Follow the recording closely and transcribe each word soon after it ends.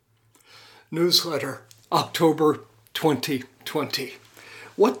Newsletter, October 2020.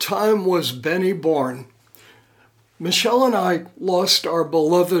 What time was Benny born? Michelle and I lost our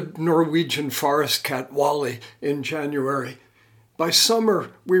beloved Norwegian forest cat Wally in January. By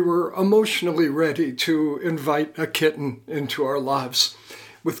summer, we were emotionally ready to invite a kitten into our lives.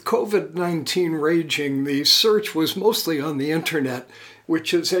 With COVID-19 raging, the search was mostly on the internet,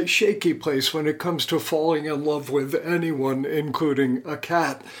 which is a shaky place when it comes to falling in love with anyone, including a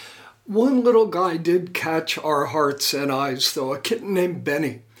cat. One little guy did catch our hearts and eyes, though, a kitten named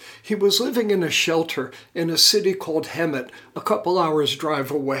Benny. He was living in a shelter in a city called Hemet, a couple hours' drive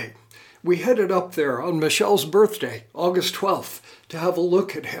away. We headed up there on Michelle's birthday, August 12th, to have a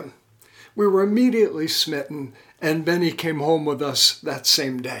look at him. We were immediately smitten, and Benny came home with us that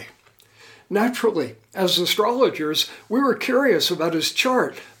same day. Naturally, as astrologers, we were curious about his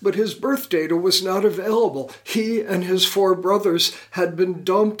chart, but his birth data was not available. He and his 4 brothers had been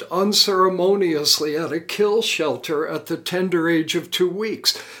dumped unceremoniously at a kill shelter at the tender age of 2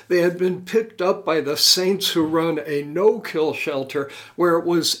 weeks. They had been picked up by the saints who run a no-kill shelter, where it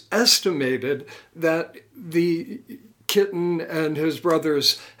was estimated that the kitten and his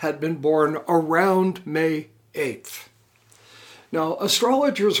brothers had been born around May 8th. Now,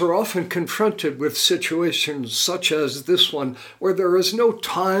 astrologers are often confronted with situations such as this one, where there is no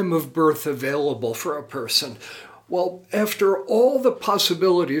time of birth available for a person. Well, after all the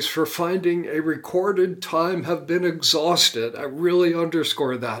possibilities for finding a recorded time have been exhausted, I really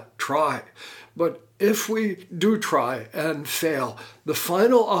underscore that, try. But if we do try and fail, the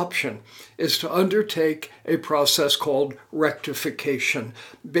final option is to undertake a process called rectification.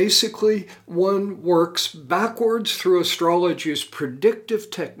 Basically, one works backwards through astrology's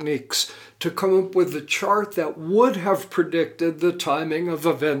predictive techniques to come up with a chart that would have predicted the timing of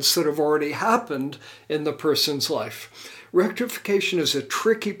events that have already happened in the person's life. Rectification is a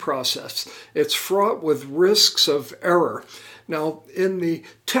tricky process. It's fraught with risks of error. Now, in the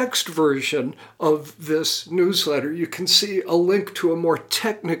text version of this newsletter, you can see a link to a more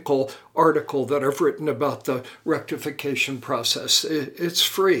technical article that I've written about the rectification process. It's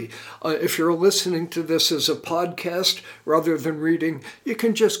free. If you're listening to this as a podcast rather than reading, you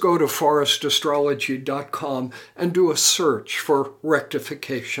can just go to forestastrology.com and do a search for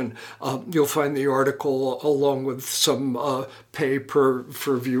rectification. You'll find the article along with some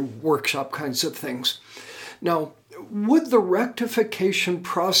pay-per-view workshop kinds of things. Now, would the rectification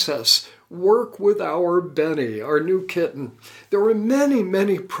process work with our Benny, our new kitten? There were many,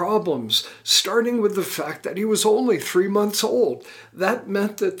 many problems, starting with the fact that he was only 3 months old. That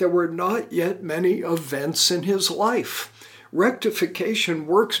meant that there were not yet many events in his life. Rectification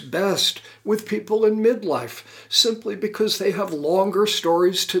works best with people in midlife, simply because they have longer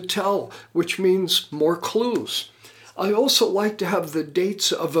stories to tell, which means more clues. I also like to have the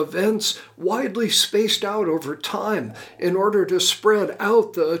dates of events widely spaced out over time in order to spread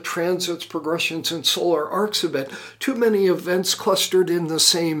out the transits, progressions, and solar arcs a bit. Too many events clustered in the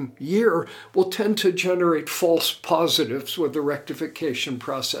same year will tend to generate false positives with the rectification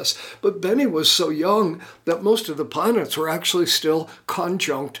process. But Benny was so young that most of the planets were actually still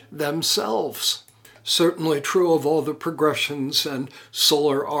conjunct themselves. Certainly true of all the progressions and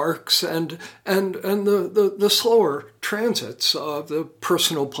solar arcs and the slower transits. The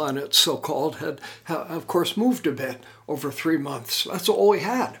personal planets, so-called, had of course moved a bit over 3 months. That's all we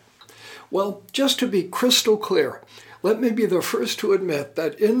had. Well, just to be crystal clear, let me be the first to admit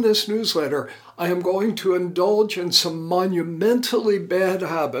that in this newsletter, I am going to indulge in some monumentally bad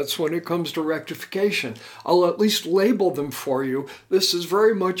habits when it comes to rectification. I'll at least label them for you. This is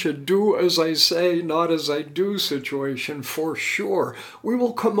very much a do as I say, not as I do situation for sure. We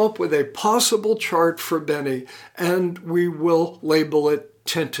will come up with a possible chart for Benny, and we will label it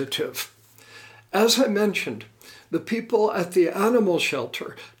tentative. As I mentioned, the people at the animal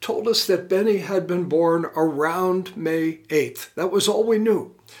shelter told us that Benny had been born around May 8th. That was all we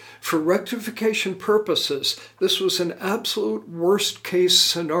knew. For rectification purposes, this was an absolute worst-case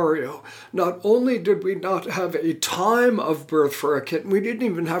scenario. Not only did we not have a time of birth for a kitten, we didn't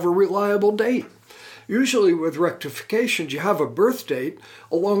even have a reliable date. Usually with rectifications, you have a birth date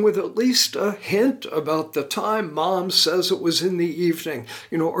along with at least a hint about the time. Mom says it was in the evening,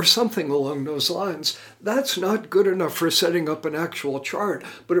 or something along those lines. That's not good enough for setting up an actual chart,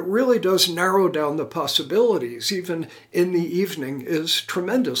 but it really does narrow down the possibilities. Even in the evening is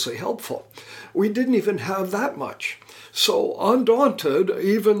tremendously helpful. We didn't even have that much. So undaunted,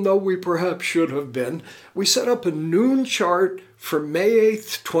 even though we perhaps should have been, we set up a noon chart for May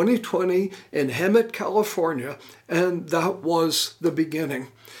 8th, 2020 in Hemet, California, and that was the beginning.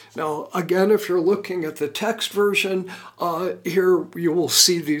 Now, again, if you're looking at the text version, here you will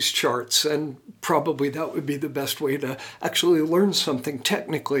see these charts, and probably that would be the best way to actually learn something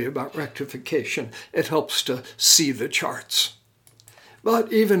technically about rectification. It helps to see the charts.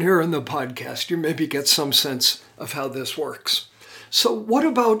 But even here in the podcast, you maybe get some sense of how this works. So what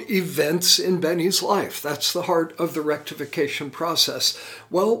about events in Benny's life? That's the heart of the rectification process.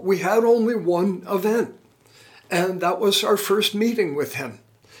 Well, we had only one event, and that was our first meeting with him.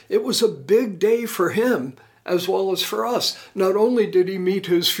 It was a big day for him as well as for us. Not only did he meet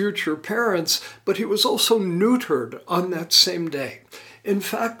his future parents, but he was also neutered on that same day. In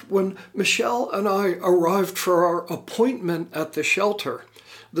fact, when Michelle and I arrived for our appointment at the shelter,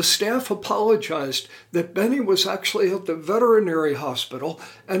 the staff apologized that Benny was actually at the veterinary hospital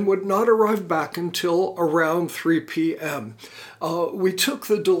and would not arrive back until around 3 p.m. We took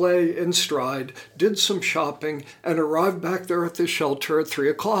the delay in stride, did some shopping, and arrived back there at the shelter at 3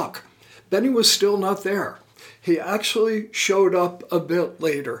 o'clock. Benny was still not there. He actually showed up a bit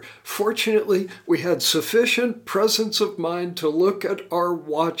later. Fortunately, we had sufficient presence of mind to look at our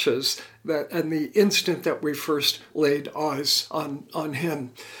watches and the instant that we first laid eyes on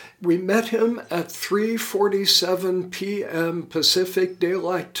him. We met him at 3:47 p.m. Pacific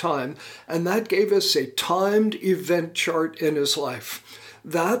Daylight Time, and that gave us a timed event chart in his life.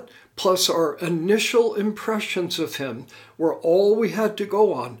 That, plus our initial impressions of him, were all we had to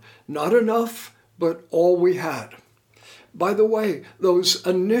go on. Not enough, but all we had. By the way, those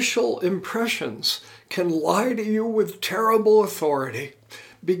initial impressions can lie to you with terrible authority.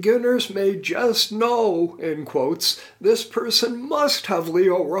 Beginners may just know, in quotes, this person must have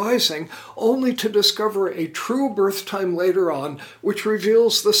Leo rising, only to discover a true birth time later on, which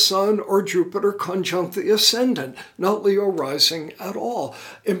reveals the Sun or Jupiter conjunct the ascendant, not Leo rising at all.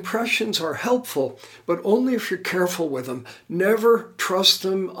 Impressions are helpful, but only if you're careful with them. Never trust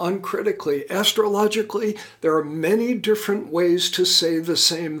them uncritically. Astrologically, there are many different ways to say the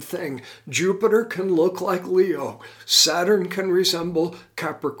same thing. Jupiter can look like Leo. Saturn can resemble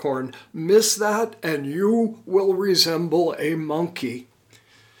Capricorn. Miss that and you will resemble a monkey.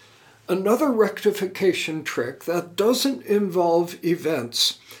 Another rectification trick that doesn't involve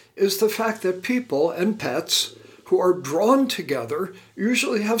events is the fact that people and pets who are drawn together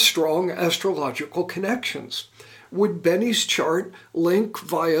usually have strong astrological connections. Would Benny's chart link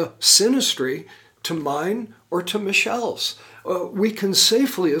via synastry to mine or to Michelle's? We can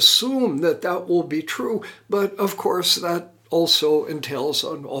safely assume that that will be true, but of course that also entails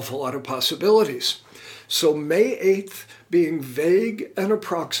an awful lot of possibilities. So May 8th being vague and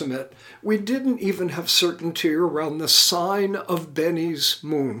approximate, we didn't even have certainty around the sign of Benny's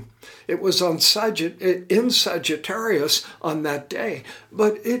moon. It was in Sagittarius on that day,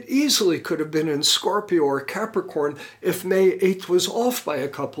 but it easily could have been in Scorpio or Capricorn if May 8th was off by a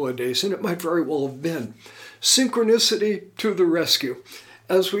couple of days, and it might very well have been. Synchronicity to the rescue.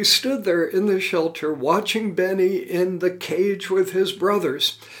 As we stood there in the shelter watching Benny in the cage with his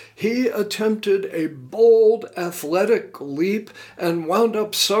brothers, he attempted a bold athletic leap and wound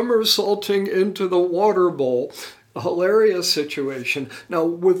up somersaulting into the water bowl. A hilarious situation. Now,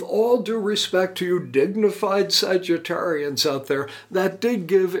 with all due respect to you dignified Sagittarians out there, that did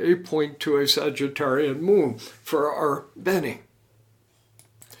give a point to a Sagittarian moon for our Benny.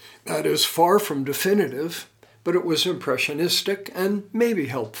 That is far from definitive, but it was impressionistic and maybe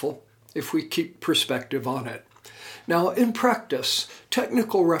helpful if we keep perspective on it. Now, in practice,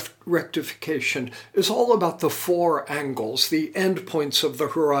 technical rectification is all about the four angles, the endpoints of the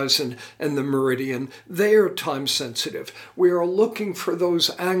horizon and the meridian. They are time sensitive. We are looking for those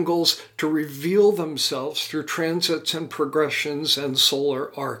angles to reveal themselves through transits and progressions and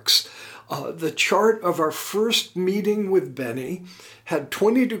solar arcs. The chart of our first meeting with Benny had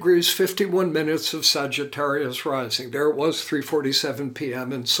 20 degrees, 51 minutes of Sagittarius rising. There it was, 3:47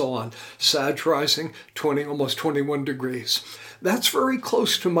 p.m. and so on. Sag rising, almost 21 degrees. That's very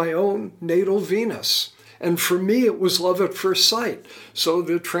close to my own natal Venus. And for me, it was love at first sight. So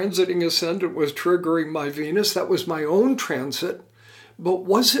the transiting ascendant was triggering my Venus. That was my own transit. But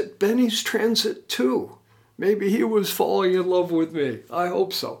was it Benny's transit too? Maybe he was falling in love with me. I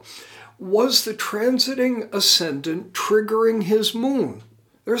hope so. Was the transiting ascendant triggering his moon?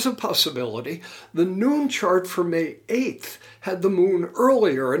 There's a possibility. The noon chart for May 8th had the moon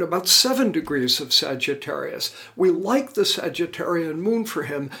earlier in about 7 degrees of Sagittarius. We liked the Sagittarian moon for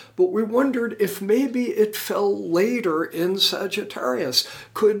him, but we wondered if maybe it fell later in Sagittarius.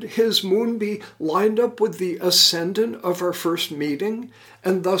 Could his moon be lined up with the ascendant of our first meeting,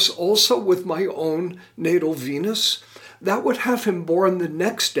 and thus also with my own natal Venus? That would have him born the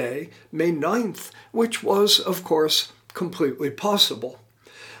next day, May 9th, which was, of course, completely possible.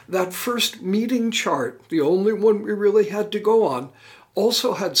 That first meeting chart, the only one we really had to go on,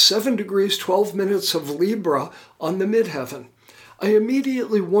 also had 7 degrees 12 minutes of Libra on the midheaven. I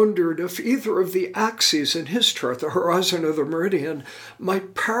immediately wondered if either of the axes in his chart, the horizon or the meridian,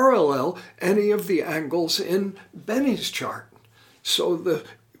 might parallel any of the angles in Benny's chart. So the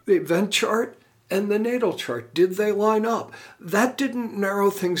event chart and the natal chart, did they line up? That didn't narrow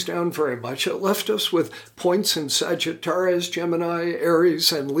things down very much. It left us with points in Sagittarius, Gemini,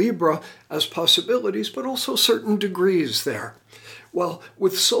 Aries, and Libra as possibilities, but also certain degrees there. Well,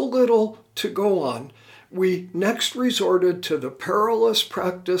 with so little to go on, we next resorted to the perilous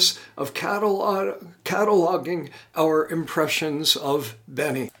practice of cataloging our impressions of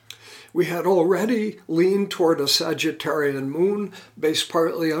Benny. We had already leaned toward a Sagittarian moon based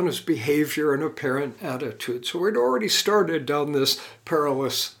partly on his behavior and apparent attitude. So we'd already started down this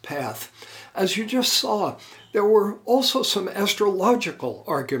perilous path. As you just saw, there were also some astrological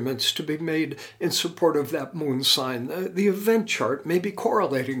arguments to be made in support of that moon sign. The event chart may be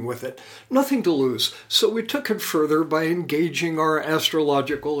correlating with it. Nothing to lose. So we took it further by engaging our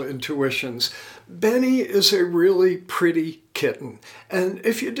astrological intuitions. Benny is a really pretty kitten. And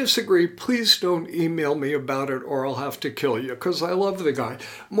if you disagree, please don't email me about it or I'll have to kill you, because I love the guy.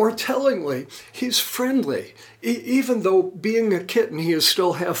 More tellingly, he's friendly. Even though being a kitten, he is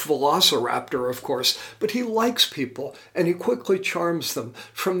still half velociraptor, of course, but he likes people and he quickly charms them.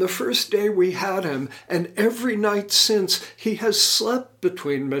 From the first day we had him and every night since, he has slept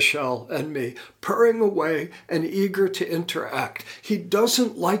between Michelle and me, purring away and eager to interact. He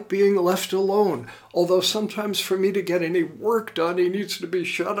doesn't like being left alone, although sometimes for me to get any work done, he needs to be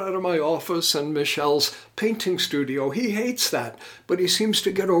shut out of my office and Michelle's painting studio. He hates that, but he seems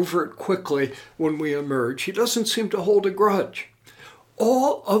to get over it quickly when we emerge. He doesn't seem to hold a grudge.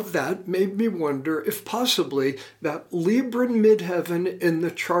 All of that made me wonder if possibly that Libran midheaven in the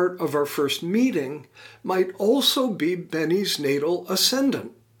chart of our first meeting might also be Benny's natal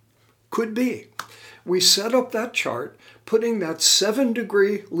ascendant. Could be. We set up that chart, putting that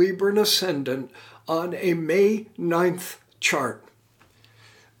 7-degree Libran ascendant on a May 9th chart.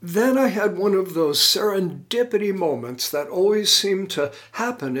 Then I had one of those serendipity moments that always seem to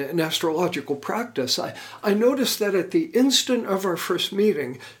happen in astrological practice. I noticed that at the instant of our first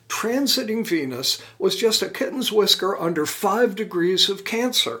meeting, transiting Venus was just a kitten's whisker under 5 degrees of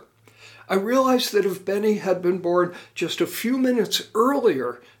Cancer. I realized that if Benny had been born just a few minutes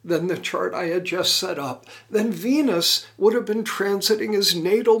earlier than the chart I had just set up, then Venus would have been transiting his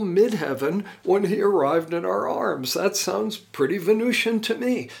natal midheaven when he arrived in our arms. That sounds pretty Venusian to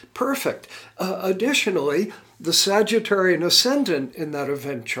me. Perfect. Additionally, the Sagittarian ascendant in that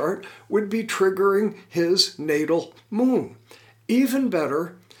event chart would be triggering his natal moon. Even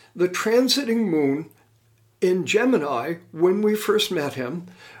better, the transiting moon in Gemini, when we first met him,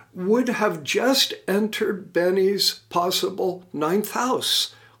 would have just entered Benny's possible 9th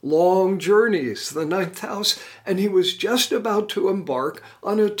house. Long journeys, the 9th house, and he was just about to embark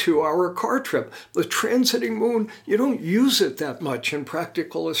on a 2-hour car trip. The transiting moon, you don't use it that much in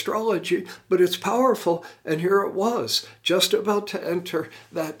practical astrology, but it's powerful, and here it was, just about to enter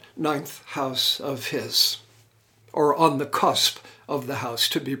that 9th house of his, or on the cusp of the house,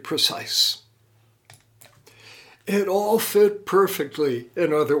 to be precise. It all fit perfectly,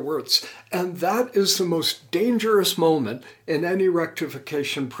 in other words, and that is the most dangerous moment in any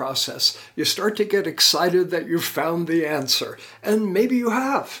rectification process. You start to get excited that you've found the answer, and maybe you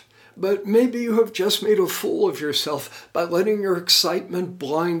have, but maybe you have just made a fool of yourself by letting your excitement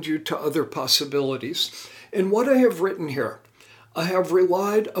blind you to other possibilities. In what I have written here, I have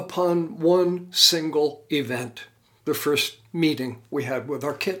relied upon one single event, the first meeting we had with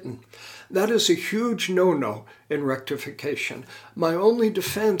our kitten. That is a huge no-no in rectification. My only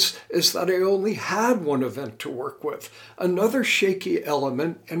defense is that I only had one event to work with. Another shaky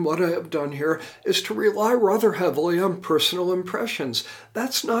element in what I have done here is to rely rather heavily on personal impressions.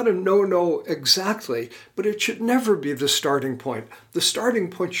 That's not a no-no exactly, but it should never be the starting point. The starting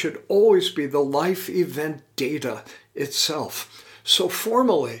point should always be the life event data itself. So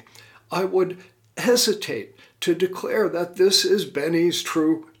formally, I would hesitate to declare that this is Benny's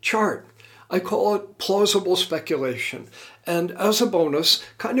true chart. I call it plausible speculation, and as a bonus,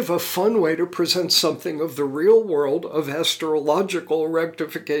 kind of a fun way to present something of the real world of astrological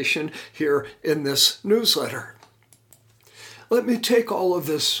rectification here in this newsletter. Let me take all of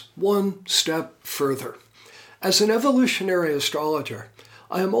this one step further. As an evolutionary astrologer,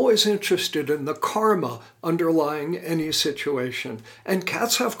 I am always interested in the karma underlying any situation, and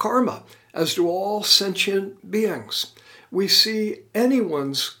cats have karma, as do all sentient beings. we see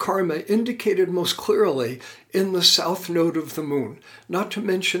anyone's karma indicated most clearly in the south node of the moon, not to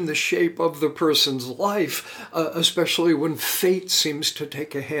mention the shape of the person's life, especially when fate seems to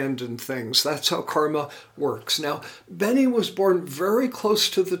take a hand in things. That's how karma works. Now, Benny was born very close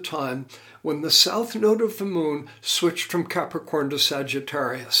to the time when the south node of the moon switched from Capricorn to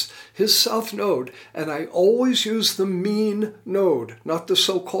Sagittarius. His south node, and I always use the mean node, not the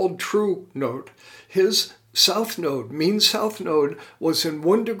so-called true node. His south node, mean south node, was in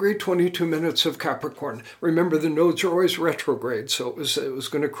 1 degree 22 minutes of Capricorn. Remember, the nodes are always retrograde, so it was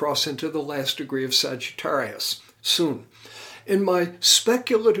going to cross into the last degree of Sagittarius soon. In my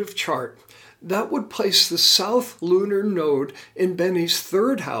speculative chart, that would place the south lunar node in Benny's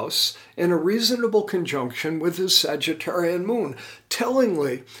third house in a reasonable conjunction with his Sagittarian moon.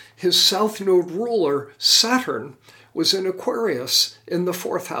 Tellingly, his south node ruler, Saturn, was in Aquarius in the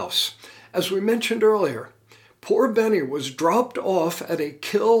fourth house. As we mentioned earlier, poor Benny was dropped off at a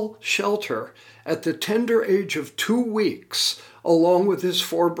kill shelter at the tender age of 2 weeks, along with his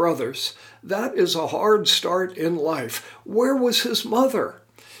 4 brothers. That is a hard start in life. Where was his mother?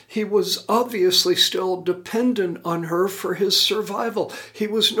 He was obviously still dependent on her for his survival. He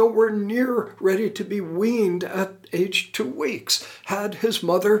was nowhere near ready to be weaned at age 2 weeks. Had his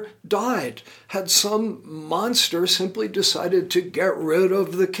mother died? Had some monster simply decided to get rid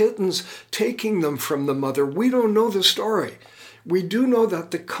of the kittens, taking them from the mother? We don't know the story. We do know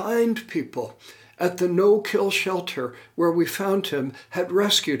that the kind people at the no-kill shelter where we found him had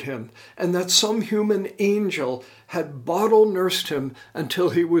rescued him, and that some human angel had bottle nursed him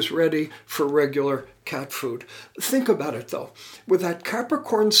until he was ready for regular cat food. Think about it though. With that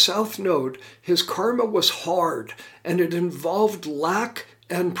Capricorn south node, his karma was hard, and it involved lack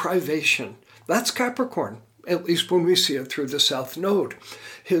and privation. That's Capricorn, at least when we see it through the south node.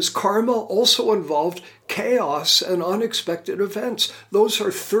 His karma also involved chaos and unexpected events. Those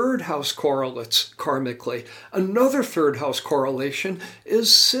are third house correlates karmically. Another third house correlation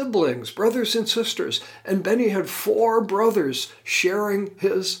is siblings, brothers and sisters. And Benny had 4 brothers sharing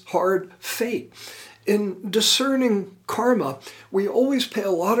his hard fate. In discerning karma, we always pay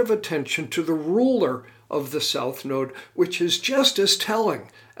a lot of attention to the ruler of the south node, which is just as telling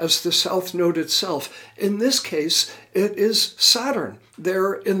as the south node itself. In this case, it is Saturn.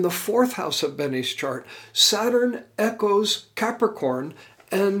 There in the 4th house of Benny's chart, Saturn echoes Capricorn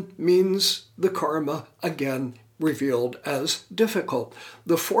and means the karma again revealed as difficult.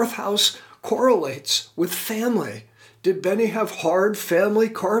 The 4th house correlates with family. Did Benny have hard family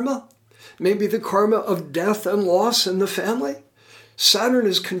karma? Maybe the karma of death and loss in the family? Saturn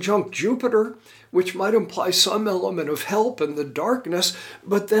is conjunct Jupiter, which might imply some element of help in the darkness,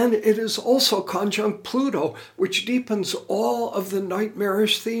 but then it is also conjunct Pluto, which deepens all of the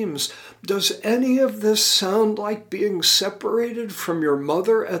nightmarish themes. Does any of this sound like being separated from your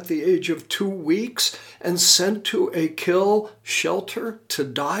mother at the age of 2 weeks and sent to a kill shelter to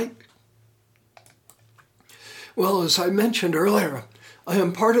die? Well, as I mentioned earlier, I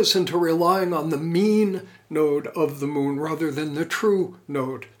am partisan to relying on the mean node of the moon rather than the true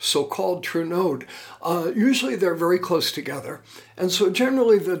node, so-called true node. Usually they're very close together, and so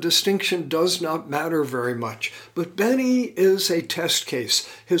generally the distinction does not matter very much. But Benny is a test case.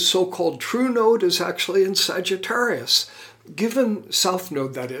 His so-called true node is actually in Sagittarius. Given south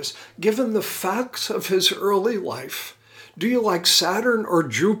node, that is, given the facts of his early life, do you like Saturn or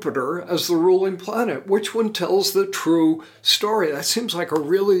Jupiter as the ruling planet? Which one tells the true story? That seems like a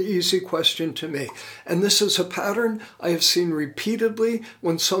really easy question to me. And this is a pattern I have seen repeatedly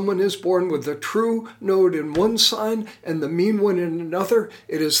when someone is born with the true node in one sign and the mean one in another.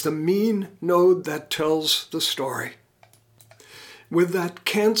 It is the mean node that tells the story. With that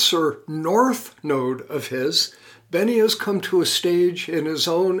Cancer north node of his, Benny has come to a stage in his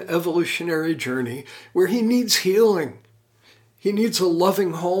own evolutionary journey where he needs healing. He needs a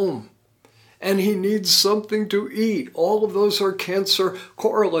loving home, and he needs something to eat. All of those are Cancer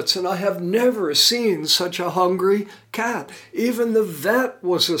correlates, and I have never seen such a hungry cat. Even the vet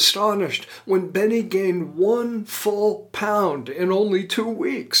was astonished when Benny gained 1 full pound in only 2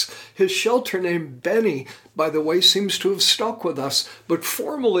 weeks. His shelter name, Benny, by the way, seems to have stuck with us, but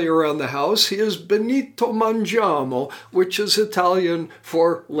formally around the house, he is Benito Mangiamo, which is Italian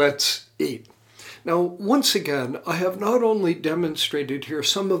for let's eat. Now, once again, I have not only demonstrated here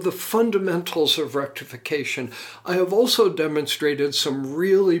some of the fundamentals of rectification, I have also demonstrated some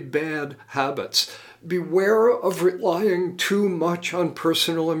really bad habits. Beware of relying too much on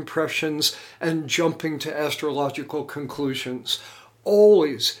personal impressions and jumping to astrological conclusions.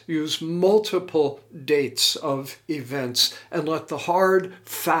 always use multiple dates of events and let the hard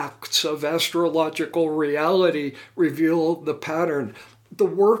facts of astrological reality reveal the pattern. The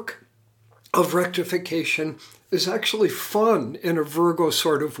work of rectification is actually fun in a Virgo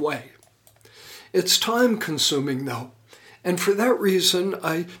sort of way. It's time-consuming, though, and for that reason,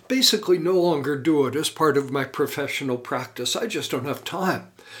 I basically no longer do it as part of my professional practice. I just don't have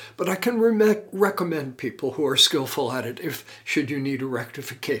time. But I can recommend people who are skillful at it should you need a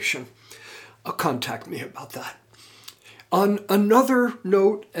rectification. Contact me about that. On another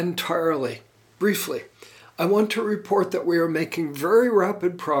note entirely, briefly, I want to report that we are making very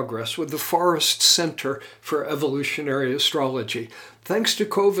rapid progress with the Forrest Center for Evolutionary Astrology. Thanks to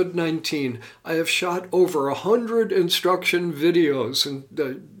COVID-19, I have shot over 100 instruction videos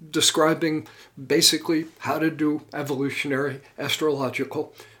describing basically how to do evolutionary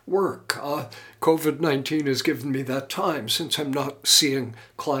astrological work. COVID-19 has given me that time since I'm not seeing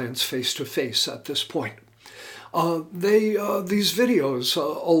clients face-to-face at this point. These videos,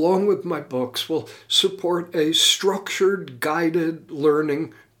 along with my books, will support a structured, guided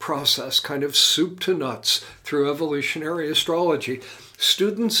learning process, kind of soup to nuts, through evolutionary astrology.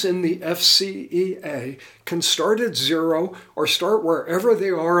 Students in the FCEA can start at zero or start wherever they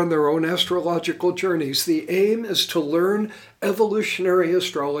are on their own astrological journeys. The aim is to learn evolutionary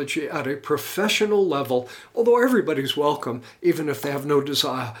astrology at a professional level, although everybody's welcome, even if they have no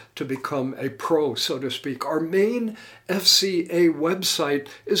desire to become a pro, so to speak. Our main FCA website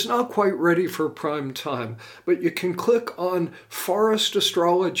is not quite ready for prime time, but you can click on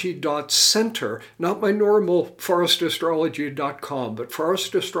forestastrology.center, not my normal forestastrology.com, but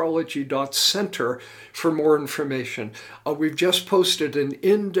forestastrology.center for more information. We've just posted an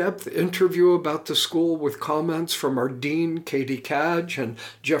in-depth interview about the school with comments from our dean, Katie Cadge, and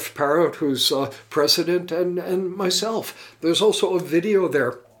Jeff Parrott, who's president, and myself. There's also a video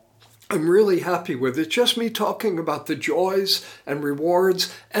there I'm really happy with. It's just me talking about the joys and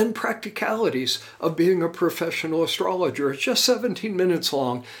rewards and practicalities of being a professional astrologer. It's just 17 minutes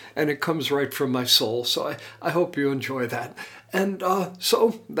long, and it comes right from my soul. So I hope you enjoy that. And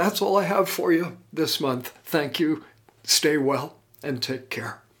so that's all I have for you this month. Thank you. Stay well and take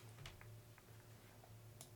care.